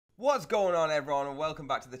What's going on, everyone, and welcome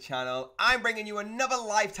back to the channel. I'm bringing you another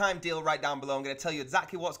lifetime deal right down below. I'm going to tell you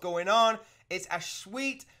exactly what's going on. It's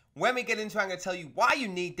Ahsuite. When we get into it, I'm going to tell you why you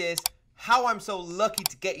need this, how I'm so lucky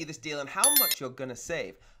to get you this deal, and how much you're going to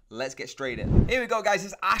save. Let's get straight in. Here we go, guys.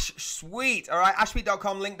 It's Ahsuite. All right,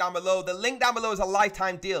 ashuite.com, link down below. The link down below is a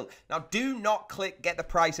lifetime deal. Now, do not click get the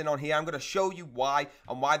pricing on here. I'm going to show you why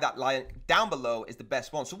and why that line down below is the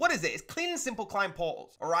best one. So what is it? It's clean and simple client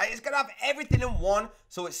portals. All right, it's going to have everything in one,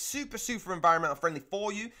 so it's super environmental friendly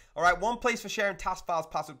for you. All right, one place for sharing task files,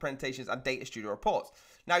 password presentations, and data studio reports.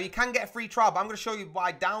 Now, you can get a free trial, but I'm going to show you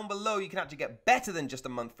why down below you can actually get better than just a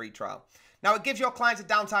month free trial. Now, it gives your clients a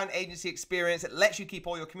downtown agency experience. It lets you keep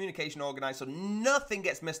all your communication organized so nothing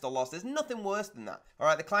gets missed or lost. There's nothing worse than that. All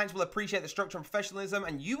right, the clients will appreciate the structure and professionalism,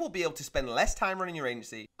 and you will be able to spend less time running your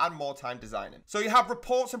agency and more time designing. So you have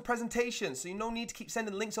reports and presentations, so you no need to keep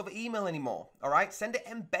sending links over email anymore. All right, send it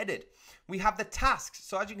embedded. We have the tasks.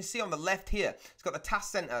 So as you can see on the left here, it's got the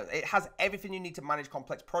task center. It has everything you need to manage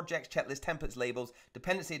complex projects, checklists, templates, labels,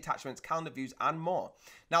 dependency attachments, calendar views, and more.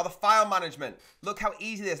 Now the file management. Look how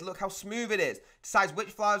easy it is. Look how smooth it is. Decides which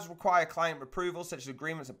files require client approval, such as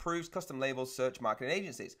agreements, approves, custom labels, search, marketing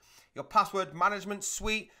agencies. Your password management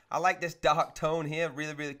suite. I like this dark tone here.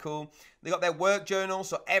 Really cool. They got their work journal,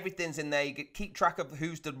 so everything's in there. You can keep track of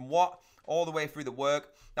who's done what all the way through the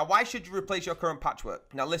work. Now, why should you replace your current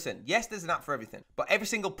patchwork? Now, listen, yes, there's an app for everything, but every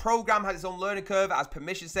single program has its own learning curve, it has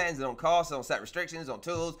permission settings, its own costs, its own set restrictions, its own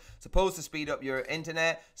tools, supposed to speed up your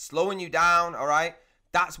internet, slowing you down, all right?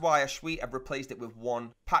 That's why Ahsuite have replaced it with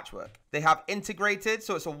one patchwork. They have integrated,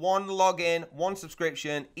 so it's a one login, one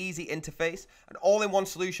subscription, easy interface, an all-in-one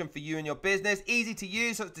solution for you and your business, easy to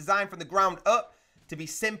use, so it's designed from the ground up to be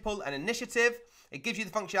simple and initiative. It gives you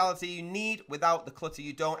the functionality you need without the clutter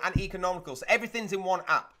you don't, and economical, so everything's in one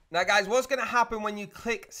app. Now, guys, what's going to happen when you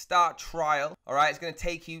click start trial? All right, it's going to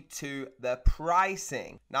take you to the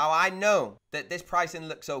pricing. Now, I know that this pricing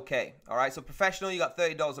looks okay. All right, so professional, you got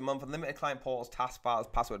 $30 a month, unlimited client portals, task files,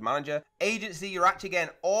 password manager. Agency, you're actually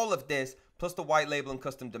getting all of this, plus the white label and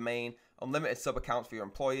custom domain, unlimited sub accounts for your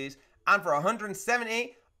employees, and for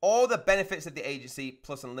 $170, all the benefits of the agency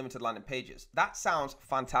plus unlimited landing pages. That sounds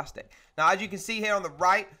fantastic. Now, as you can see here on the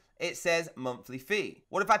right, it says monthly fee.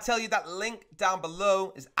 What if I tell you that link down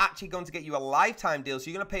below is actually going to get you a lifetime deal? So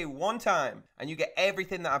you're going to pay one time and you get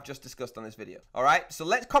everything that I've just discussed on this video. All right, so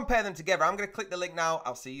let's compare them together. I'm going to click the link now.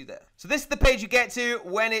 I'll see you there. So this is the page you get to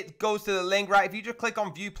when it goes to the link, right? If you just click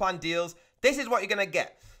on view plan deals, this is what you're going to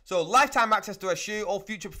get. So lifetime access to Ahsuite, all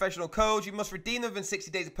future professional codes. You must redeem them within 60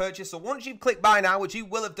 days of purchase. So once you click buy now, which you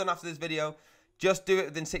will have done after this video, just do it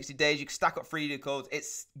within 60 days. You can stack up free codes.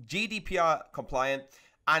 It's GDPR compliant.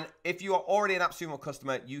 And if you are already an Appsumo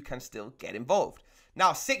customer, you can still get involved.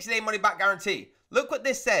 Now, 60-day money-back guarantee. Look what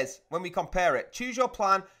this says when we compare it. Choose your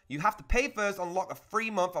plan. You have to pay first, unlock a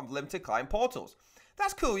free month of limited client portals.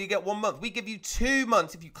 That's cool. You get 1 month. We give you 2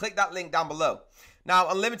 months if you click that link down below.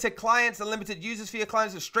 Now, unlimited clients, unlimited users for your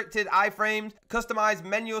clients, restricted iframes, customized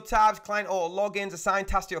menu tabs, client auto logins, assign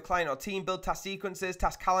tasks to your client or team, build task sequences,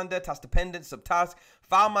 task calendar, task dependence, subtask,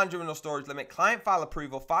 file manager and storage limit, client file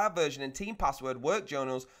approval, file version and team password, work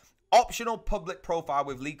journals, optional public profile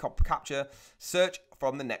with lead capture, search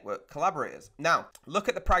from the network collaborators. Now, look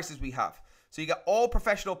at the prices we have. So you get all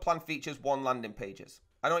professional plan features, one landing pages.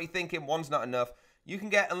 I know what you're thinking, one's not enough. You can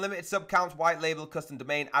get unlimited sub counts, white label, custom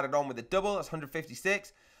domain added on with a double. That's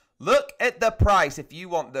 156. Look at the price if you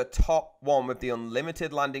want the top one with the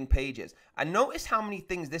unlimited landing pages. And notice how many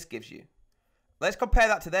things this gives you. Let's compare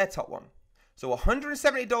that to their top one. So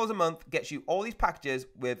 $170 a month gets you all these packages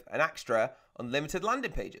with an extra unlimited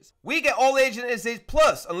landing pages. We get all agencies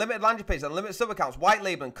plus unlimited landing pages, unlimited sub accounts, white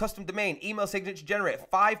labeling, custom domain, email signature generator,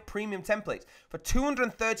 5 premium templates for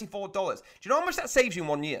 $234. Do you know how much that saves you in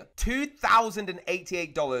 1 year?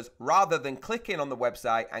 $2,088 rather than clicking on the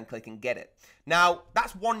website and clicking get it. Now,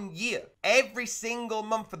 that's 1 year. Every single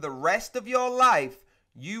month for the rest of your life,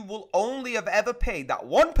 you will only have ever paid that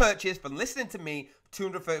one purchase from listening to me,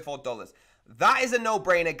 $234. That is a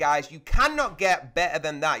no-brainer, guys. You cannot get better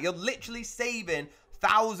than that. You're literally saving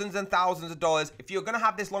thousands and thousands of dollars. If you're going to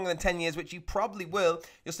have this longer than 10 years, which you probably will,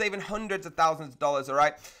 you're saving hundreds of thousands of dollars, all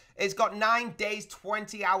right? It's got 9 days,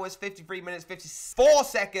 20 hours, 53 minutes, 54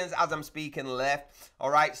 seconds as I'm speaking left, all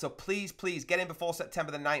right? So please get in before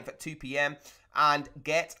September the 9th at 2 p.m. and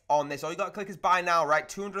get on this. All you got to click is buy now, right?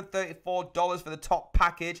 $234 for the top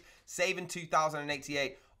package, saving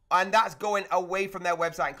 $2,088. And that's going away from their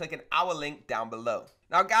website and clicking our link down below.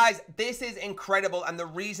 Now, guys, this is incredible. And the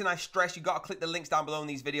reason I stress you got to click the links down below in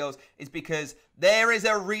these videos is because there is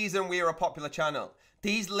a reason we are a popular channel.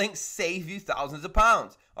 These links save you thousands of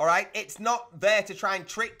pounds, all right? It's not there to try and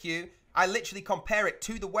trick you. I literally compare it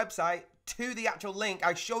to the website, to the actual link.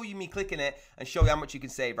 I show you me clicking it and show you how much you can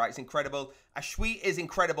save, right? It's incredible. Ahsuite is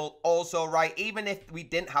incredible also, right? Even if we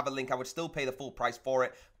didn't have a link, I would still pay the full price for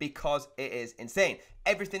it because it is insane.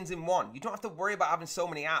 Everything's in one. You don't have to worry about having so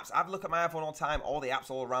many apps. I've looked at my iPhone all the time, all the apps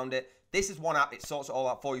all around it. This is one app. It sorts it all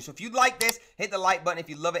out for you. So if you like this, hit the like button. If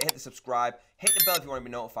you love it, hit the subscribe. Hit the bell if you want to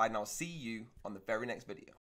be notified, and I'll see you on the very next video.